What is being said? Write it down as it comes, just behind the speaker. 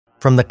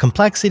From the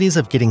complexities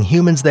of getting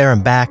humans there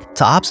and back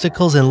to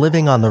obstacles in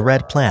living on the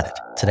red planet,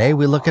 today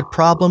we look at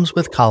problems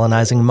with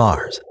colonizing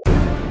Mars.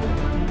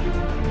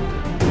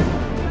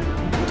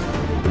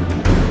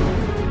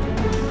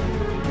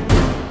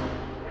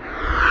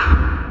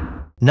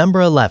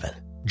 Number 11.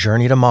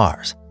 Journey to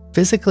Mars.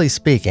 Physically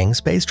speaking,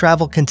 space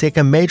travel can take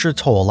a major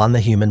toll on the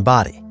human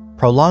body.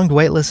 Prolonged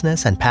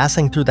weightlessness and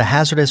passing through the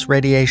hazardous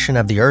radiation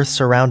of the Earth's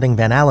surrounding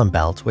Van Allen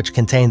belt, which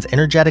contains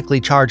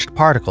energetically charged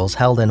particles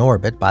held in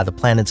orbit by the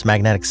planet's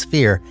magnetic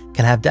sphere,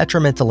 can have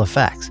detrimental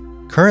effects.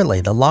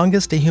 Currently, the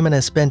longest a human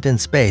has spent in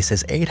space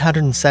is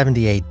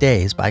 878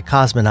 days by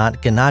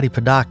cosmonaut Gennady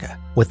Podaka,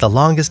 with the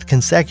longest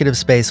consecutive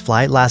space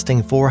flight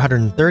lasting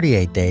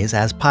 438 days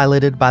as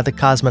piloted by the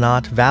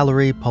cosmonaut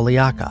Valery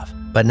Polyakov.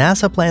 But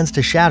NASA plans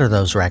to shatter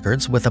those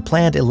records with a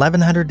planned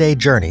 1,100-day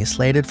journey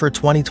slated for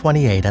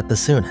 2028 at the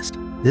soonest.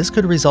 This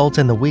could result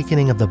in the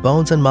weakening of the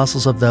bones and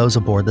muscles of those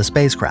aboard the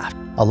spacecraft,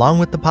 along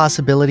with the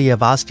possibility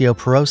of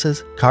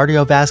osteoporosis,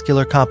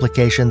 cardiovascular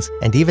complications,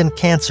 and even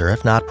cancer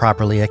if not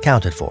properly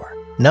accounted for.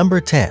 Number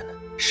 10.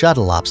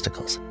 Shuttle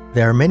obstacles.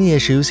 There are many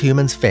issues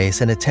humans face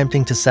in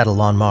attempting to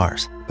settle on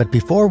Mars. But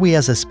before we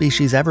as a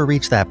species ever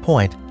reach that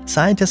point,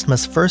 scientists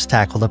must first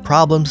tackle the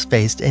problems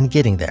faced in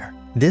getting there.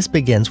 This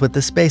begins with the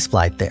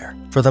spaceflight there.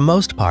 For the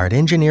most part,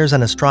 engineers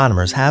and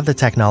astronomers have the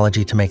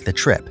technology to make the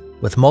trip,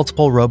 with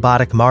multiple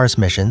robotic Mars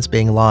missions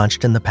being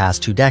launched in the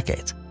past 2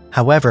 decades.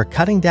 However,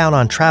 cutting down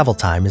on travel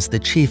time is the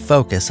chief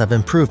focus of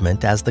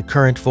improvement, as the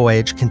current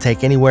voyage can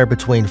take anywhere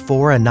between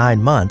 4 and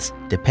 9 months,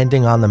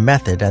 depending on the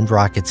method and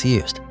rockets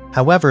used.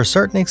 However,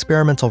 certain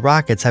experimental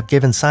rockets have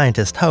given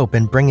scientists hope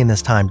in bringing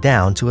this time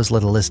down to as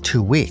little as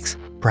 2 weeks.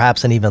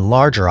 Perhaps an even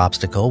larger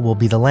obstacle will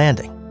be the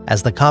landing,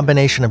 as the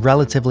combination of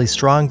relatively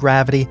strong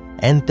gravity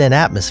and thin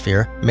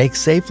atmosphere makes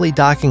safely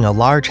docking a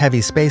large heavy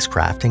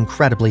spacecraft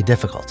incredibly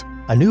difficult.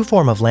 A new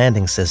form of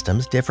landing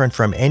systems different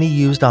from any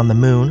used on the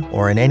Moon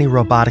or in any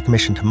robotic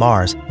mission to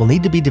Mars will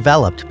need to be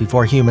developed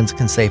before humans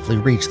can safely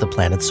reach the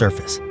planet's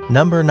surface.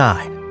 Number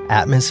 9.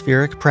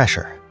 Atmospheric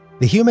pressure.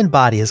 The human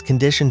body is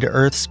conditioned to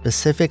Earth's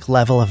specific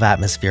level of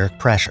atmospheric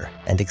pressure,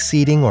 and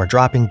exceeding or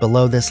dropping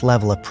below this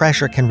level of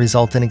pressure can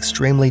result in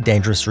extremely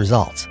dangerous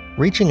results.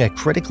 Reaching a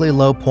critically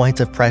low point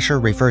of pressure,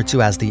 referred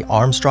to as the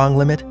Armstrong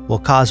limit, will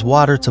cause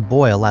water to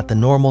boil at the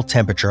normal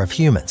temperature of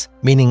humans,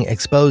 meaning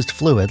exposed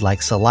fluid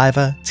like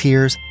saliva,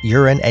 tears,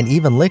 urine, and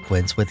even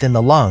liquids within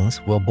the lungs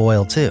will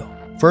boil too.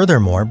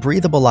 Furthermore,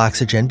 breathable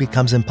oxygen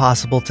becomes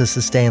impossible to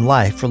sustain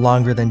life for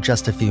longer than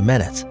just a few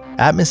minutes.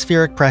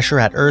 Atmospheric pressure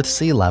at Earth's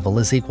sea level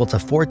is equal to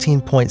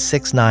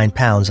 14.69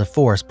 pounds of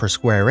force per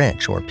square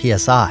inch, or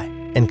psi.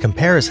 In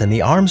comparison,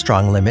 the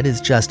Armstrong limit is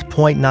just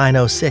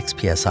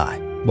 0.906 psi,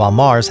 while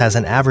Mars has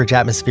an average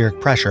atmospheric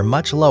pressure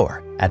much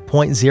lower, at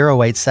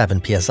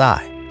 0.087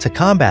 psi. To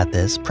combat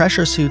this,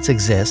 pressure suits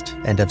exist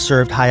and have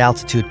served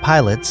high-altitude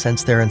pilots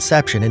since their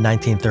inception in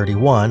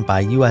 1931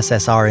 by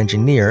USSR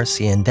engineer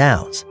C.N.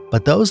 Downs.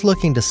 But those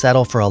looking to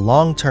settle for a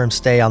long-term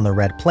stay on the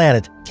red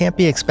planet can't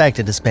be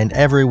expected to spend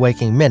every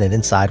waking minute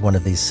inside one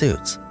of these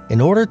suits. In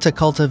order to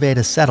cultivate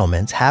a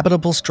settlement,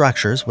 habitable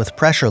structures with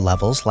pressure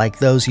levels like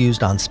those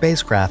used on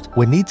spacecraft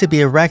would need to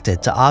be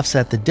erected to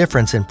offset the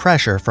difference in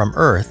pressure from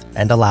Earth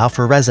and allow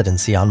for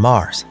residency on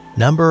Mars.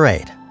 Number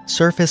 8.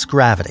 Surface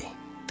gravity.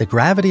 The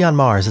gravity on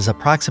Mars is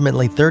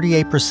approximately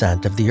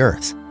 38% of the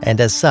Earth's, and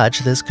as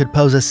such, this could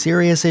pose a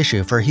serious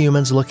issue for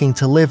humans looking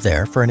to live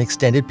there for an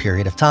extended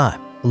period of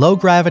time.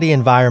 Low-gravity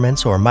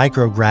environments, or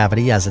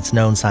microgravity as it's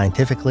known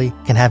scientifically,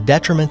 can have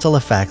detrimental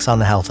effects on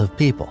the health of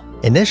people.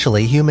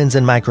 Initially, humans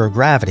in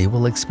microgravity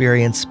will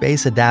experience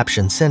space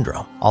adaptation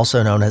syndrome,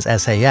 also known as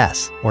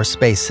SAS, or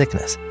space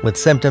sickness, with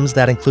symptoms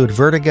that include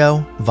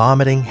vertigo,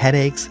 vomiting,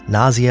 headaches,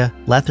 nausea,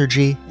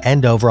 lethargy,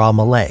 and overall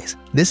malaise.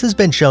 This has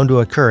been shown to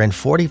occur in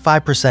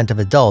 45% of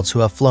adults who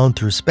have flown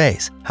through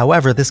space.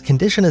 However, this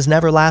condition has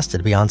never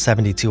lasted beyond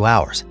 72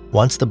 hours.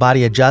 Once the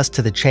body adjusts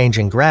to the change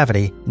in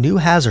gravity, new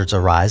hazards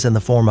arise in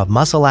the form of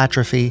muscle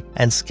atrophy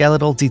and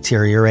skeletal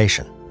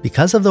deterioration.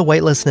 Because of the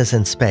weightlessness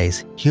in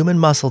space, human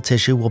muscle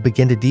tissue will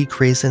begin to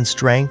decrease in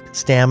strength,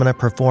 stamina,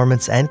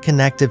 performance, and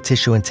connective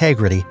tissue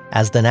integrity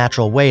as the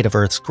natural weight of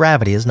Earth's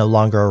gravity is no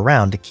longer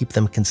around to keep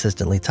them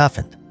consistently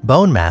toughened.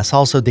 Bone mass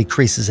also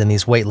decreases in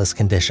these weightless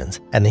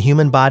conditions, and the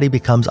human body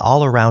becomes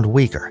all around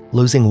weaker,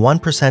 losing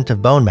 1%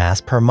 of bone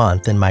mass per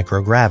month in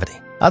microgravity.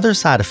 Other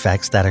side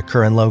effects that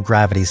occur in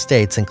low-gravity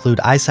states include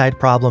eyesight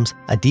problems,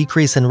 a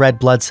decrease in red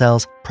blood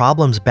cells,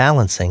 problems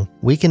balancing,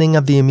 weakening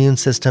of the immune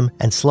system,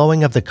 and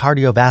slowing of the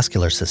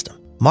cardiovascular system.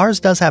 Mars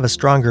does have a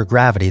stronger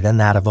gravity than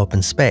that of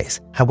open space.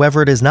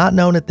 However, it is not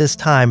known at this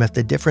time if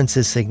the difference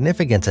is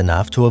significant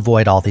enough to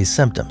avoid all these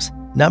symptoms.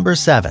 Number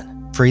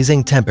 7.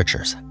 Freezing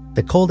temperatures.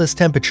 The coldest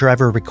temperature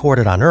ever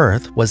recorded on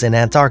Earth was in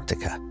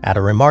Antarctica, at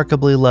a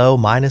remarkably low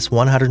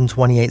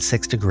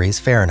 -128.6 degrees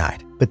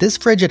Fahrenheit. But this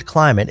frigid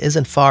climate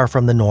isn't far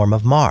from the norm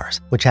of Mars,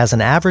 which has an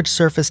average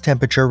surface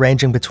temperature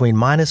ranging between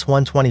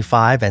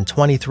 -125 and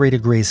 23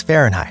 degrees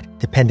Fahrenheit,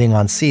 depending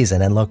on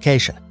season and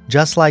location.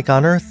 Just like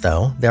on Earth,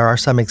 though, there are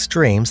some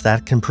extremes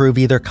that can prove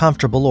either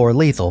comfortable or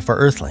lethal for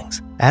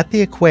Earthlings. At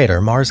the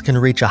equator, Mars can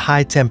reach a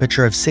high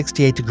temperature of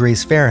 68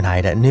 degrees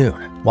Fahrenheit at noon,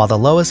 while the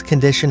lowest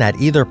condition at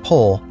either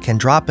pole can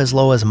drop as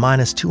low as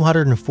minus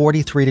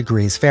 243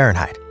 degrees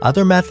Fahrenheit.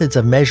 Other methods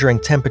of measuring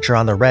temperature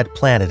on the red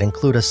planet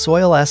include a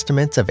soil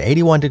estimate of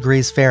 81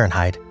 degrees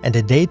Fahrenheit and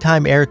a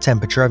daytime air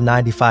temperature of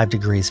 95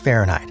 degrees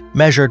Fahrenheit,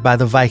 measured by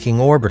the Viking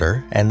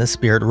orbiter and the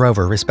Spirit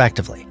rover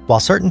respectively.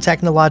 While certain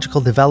technological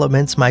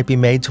developments might be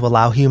made to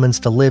allow humans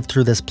to live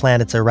through this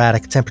planet's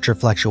erratic temperature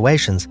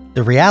fluctuations,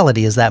 the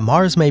reality is that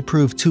Mars may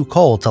prove too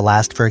cold to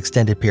last for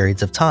extended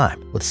periods of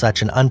time, with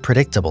such an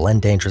unpredictable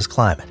and dangerous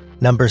climate.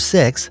 Number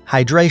 6.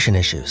 Hydration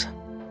issues.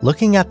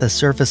 Looking at the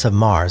surface of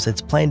Mars,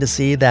 it's plain to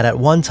see that at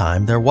one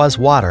time there was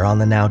water on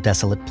the now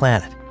desolate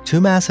planet. Two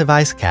massive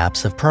ice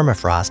caps of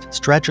permafrost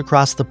stretch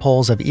across the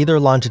poles of either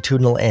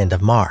longitudinal end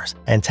of Mars,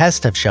 and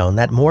tests have shown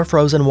that more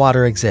frozen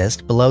water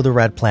exists below the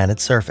red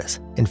planet's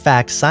surface. In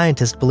fact,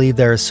 scientists believe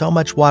there is so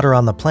much water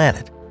on the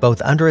planet,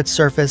 both under its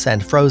surface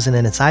and frozen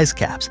in its ice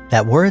caps,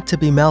 that were it to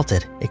be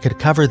melted, it could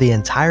cover the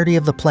entirety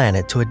of the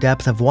planet to a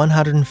depth of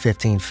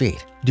 115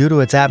 feet. Due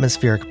to its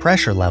atmospheric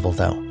pressure level,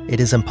 though, it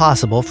is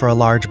impossible for a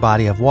large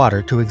body of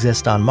water to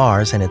exist on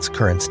Mars in its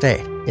current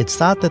state. It's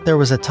thought that there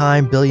was a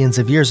time billions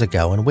of years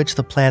ago in which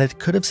the planet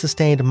could have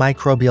sustained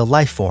microbial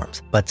life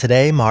forms, but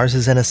today Mars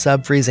is in a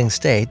sub-freezing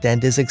state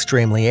and is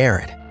extremely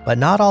arid. But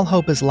not all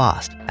hope is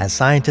lost, as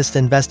scientists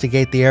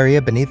investigate the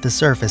area beneath the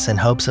surface in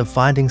hopes of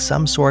finding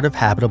some sort of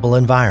habitable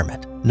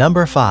environment.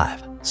 Number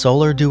 5.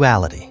 Solar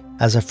duality.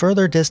 As a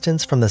further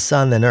distance from the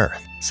Sun than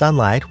Earth,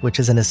 sunlight, which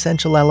is an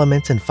essential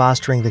element in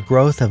fostering the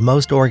growth of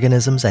most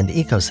organisms and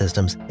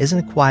ecosystems,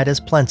 isn't quite as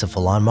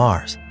plentiful on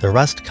Mars. The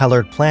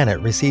rust-colored planet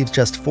receives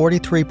just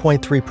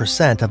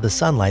 43.3% of the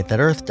sunlight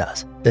that Earth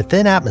does. The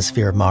thin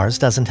atmosphere of Mars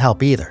doesn't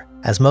help either,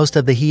 as most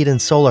of the heat and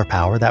solar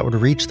power that would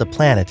reach the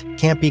planet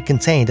can't be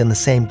contained in the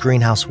same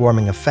greenhouse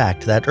warming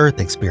effect that Earth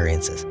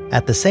experiences.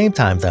 At the same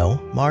time,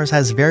 though, Mars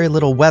has very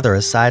little weather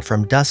aside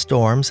from dust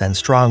storms and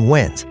strong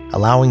winds,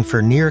 allowing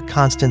for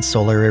near-constant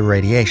solar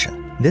irradiation.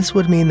 This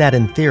would mean that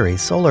in theory,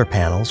 solar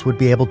panels would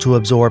be able to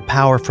absorb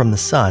power from the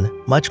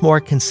sun much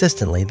more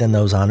consistently than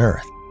those on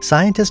Earth.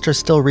 Scientists are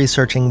still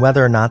researching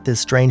whether or not this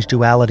strange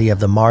duality of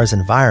the Mars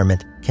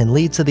environment can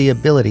lead to the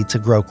ability to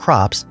grow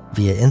crops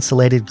via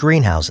insulated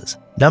greenhouses.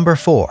 Number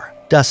 4.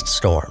 Dust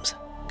storms.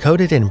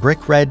 Coated in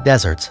brick-red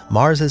deserts,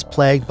 Mars is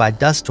plagued by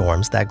dust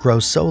storms that grow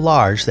so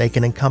large they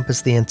can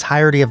encompass the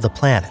entirety of the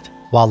planet.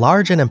 While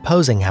large and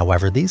imposing,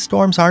 however, these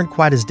storms aren't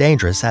quite as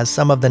dangerous as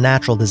some of the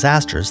natural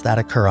disasters that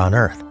occur on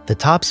Earth. The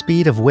top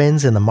speed of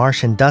winds in the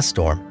Martian dust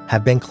storm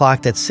have been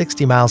clocked at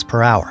 60 miles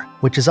per hour,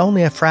 which is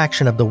only a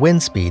fraction of the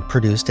wind speed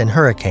produced in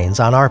hurricanes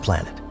on our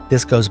planet.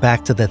 This goes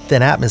back to the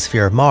thin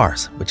atmosphere of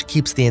Mars, which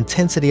keeps the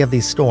intensity of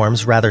these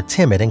storms rather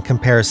timid in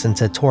comparison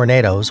to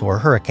tornadoes or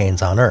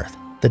hurricanes on Earth.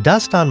 The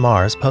dust on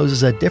Mars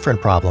poses a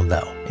different problem,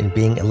 though, in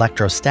being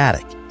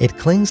electrostatic. It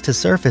clings to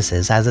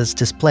surfaces as it's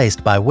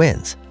displaced by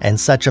winds, and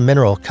such a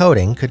mineral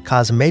coating could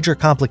cause major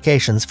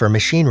complications for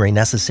machinery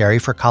necessary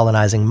for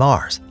colonizing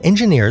Mars.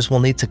 Engineers will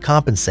need to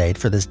compensate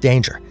for this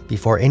danger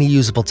before any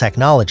usable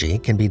technology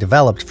can be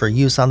developed for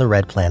use on the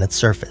red planet's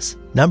surface.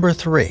 Number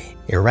 3.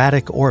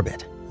 Erratic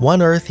orbit.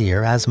 One Earth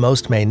year, as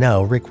most may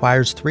know,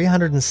 requires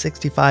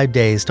 365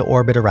 days to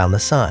orbit around the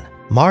Sun.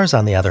 Mars,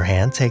 on the other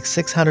hand, takes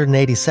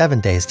 687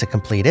 days to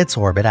complete its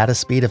orbit at a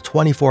speed of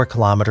 24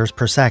 kilometers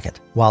per second.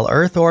 While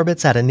Earth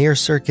orbits at a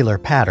near-circular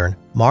pattern,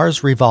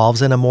 Mars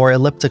revolves in a more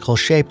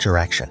elliptical-shaped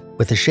direction,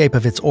 with the shape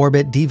of its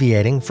orbit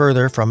deviating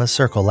further from a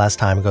circle as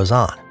time goes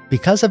on.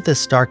 Because of this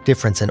stark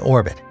difference in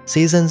orbit,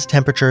 seasons,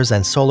 temperatures,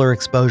 and solar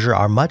exposure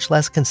are much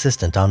less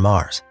consistent on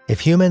Mars. If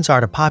humans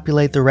are to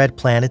populate the red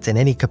planet in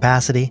any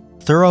capacity,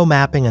 thorough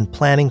mapping and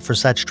planning for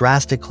such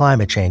drastic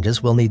climate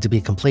changes will need to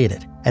be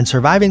completed, and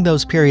surviving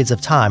those periods of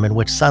time in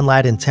which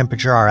sunlight and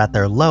temperature are at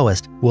their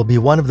lowest will be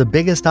one of the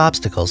biggest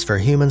obstacles for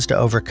humans to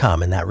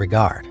overcome in that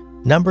regard.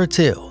 Number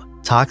 2.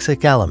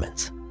 Toxic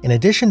elements. In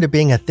addition to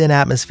being a thin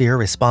atmosphere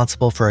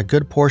responsible for a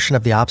good portion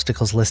of the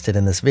obstacles listed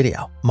in this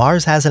video,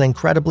 Mars has an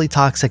incredibly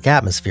toxic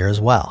atmosphere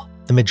as well.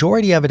 The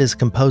majority of it is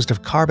composed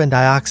of carbon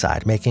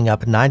dioxide, making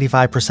up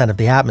 95% of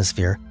the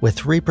atmosphere, with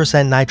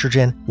 3%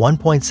 nitrogen,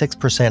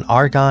 1.6%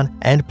 argon,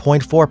 and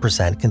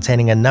 0.4%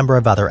 containing a number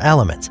of other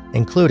elements,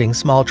 including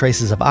small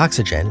traces of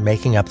oxygen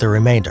making up the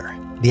remainder.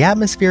 The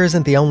atmosphere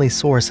isn't the only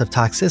source of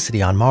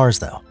toxicity on Mars,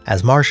 though,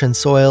 as Martian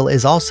soil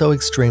is also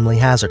extremely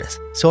hazardous.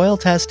 Soil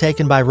tests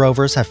taken by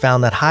rovers have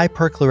found that high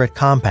perchlorate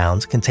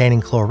compounds containing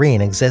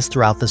chlorine exist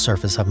throughout the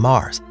surface of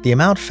Mars. The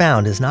amount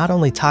found is not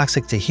only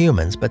toxic to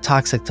humans, but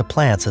toxic to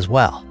plants as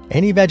well.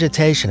 Any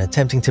vegetation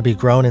attempting to be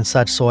grown in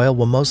such soil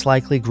will most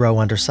likely grow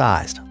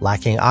undersized,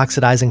 lacking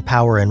oxidizing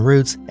power in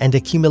roots and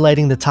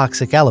accumulating the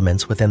toxic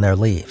elements within their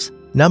leaves.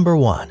 Number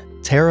 1.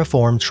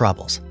 Terraform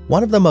troubles.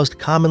 One of the most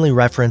commonly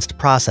referenced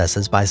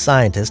processes by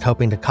scientists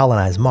hoping to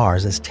colonize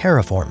Mars is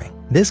terraforming.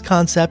 This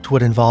concept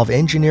would involve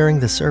engineering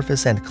the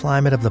surface and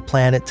climate of the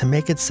planet to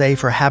make it safe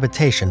for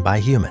habitation by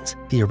humans,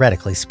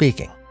 theoretically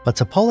speaking. But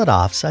to pull it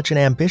off, such an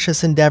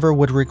ambitious endeavor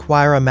would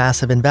require a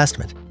massive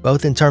investment,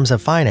 both in terms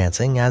of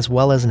financing as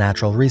well as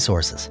natural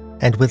resources.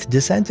 And with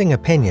dissenting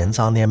opinions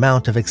on the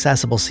amount of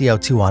accessible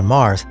CO2 on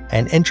Mars,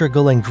 an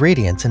integral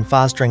ingredient in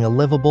fostering a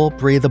livable,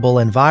 breathable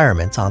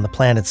environment on the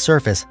planet's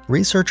surface,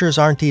 researchers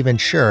aren't even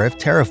sure if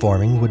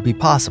terraforming would be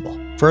possible.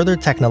 Further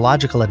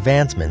technological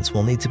advancements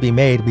will need to be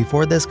made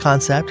before this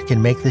concept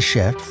can make the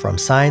shift from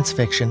science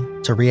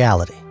fiction to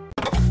reality.